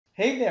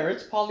Hey there,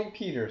 it's Paulee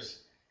Peters.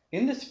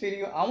 In this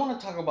video, I want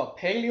to talk about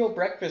paleo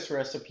breakfast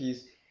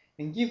recipes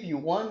and give you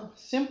one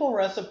simple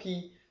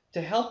recipe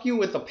to help you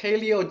with a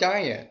paleo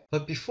diet.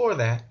 But before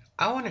that,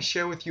 I want to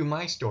share with you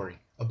my story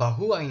about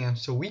who I am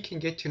so we can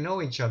get to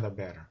know each other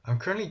better. I'm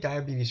currently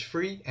diabetes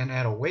free and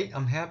at a weight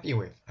I'm happy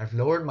with. I've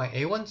lowered my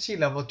A1C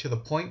level to the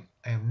point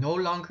I am no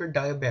longer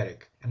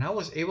diabetic, and I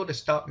was able to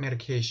stop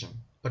medication.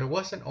 But it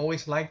wasn't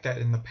always like that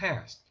in the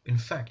past. In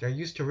fact, I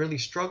used to really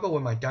struggle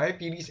with my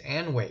diabetes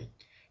and weight.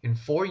 In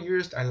 4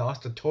 years, I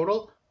lost a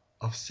total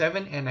of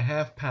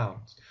 7.5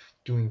 pounds.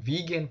 Doing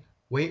vegan,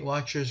 Weight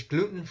Watchers,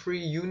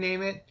 gluten-free, you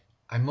name it,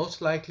 I most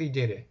likely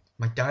did it.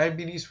 My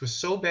diabetes was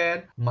so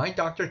bad, my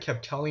doctor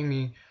kept telling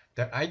me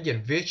that I'd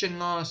get vision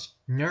loss,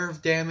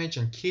 nerve damage,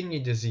 and kidney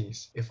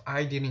disease if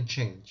I didn't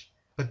change.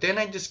 But then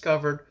I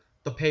discovered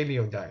the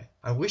paleo diet.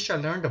 I wish I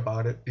learned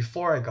about it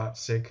before I got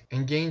sick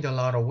and gained a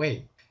lot of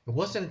weight. It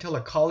wasn't until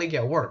a colleague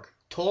at work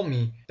told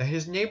me that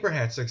his neighbor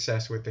had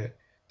success with it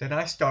that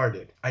I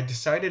started. I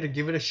decided to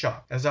give it a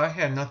shot as I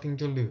had nothing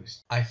to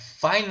lose. I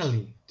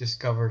finally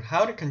discovered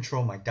how to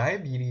control my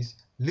diabetes,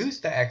 lose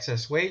the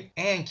excess weight,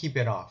 and keep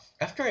it off.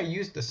 After I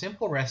used the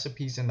simple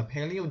recipes in the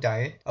paleo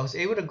diet, I was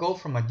able to go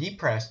from a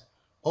depressed,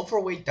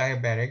 overweight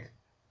diabetic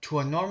to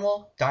a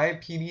normal,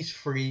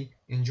 diabetes-free,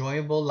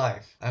 enjoyable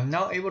life. I'm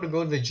now able to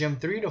go to the gym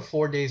 3 to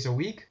 4 days a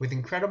week with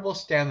incredible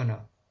stamina.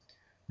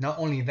 Not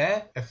only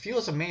that, it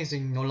feels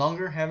amazing no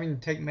longer having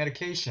to take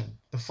medication.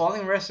 The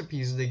following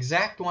recipe is the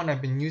exact one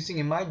I've been using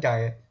in my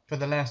diet for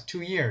the last 2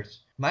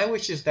 years. My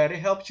wish is that it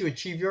helps you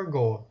achieve your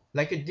goal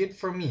like it did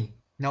for me.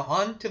 Now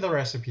on to the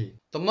recipe.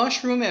 The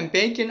mushroom and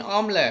bacon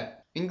omelet.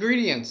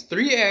 Ingredients: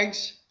 3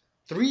 eggs,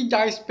 3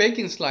 diced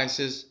bacon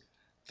slices,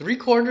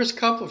 3/4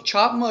 cup of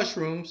chopped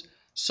mushrooms,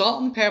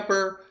 salt and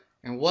pepper,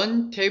 and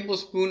 1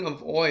 tablespoon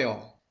of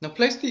oil. Now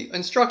place the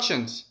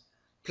instructions.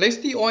 Place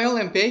the oil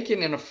and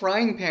bacon in a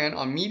frying pan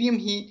on medium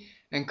heat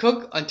and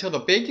cook until the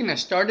bacon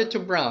has started to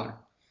brown.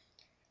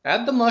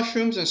 Add the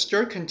mushrooms and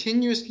stir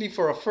continuously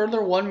for a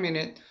further 1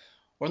 minute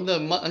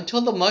until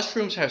the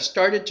mushrooms have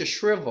started to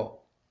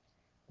shrivel.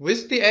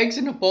 Whisk the eggs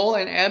in a bowl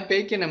and add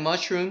bacon and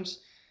mushrooms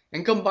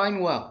and combine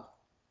well.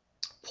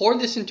 Pour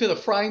this into the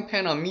frying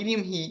pan on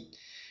medium heat,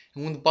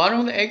 and when the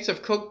bottom of the eggs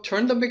have cooked,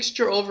 turn the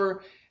mixture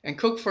over and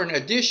cook for an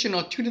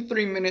additional 2 to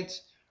 3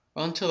 minutes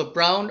until it's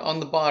browned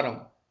on the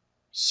bottom.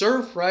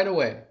 Serve right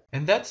away.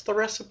 And that's the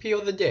recipe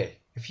of the day.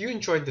 If you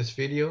enjoyed this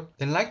video,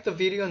 then like the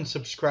video and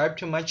subscribe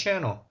to my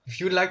channel. If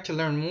you'd like to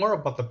learn more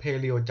about the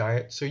paleo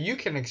diet so you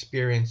can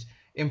experience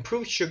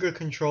improved sugar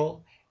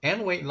control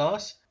and weight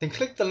loss, then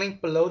click the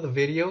link below the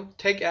video,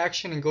 take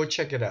action, and go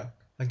check it out.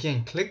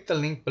 Again, click the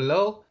link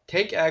below,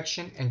 take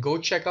action, and go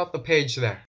check out the page there.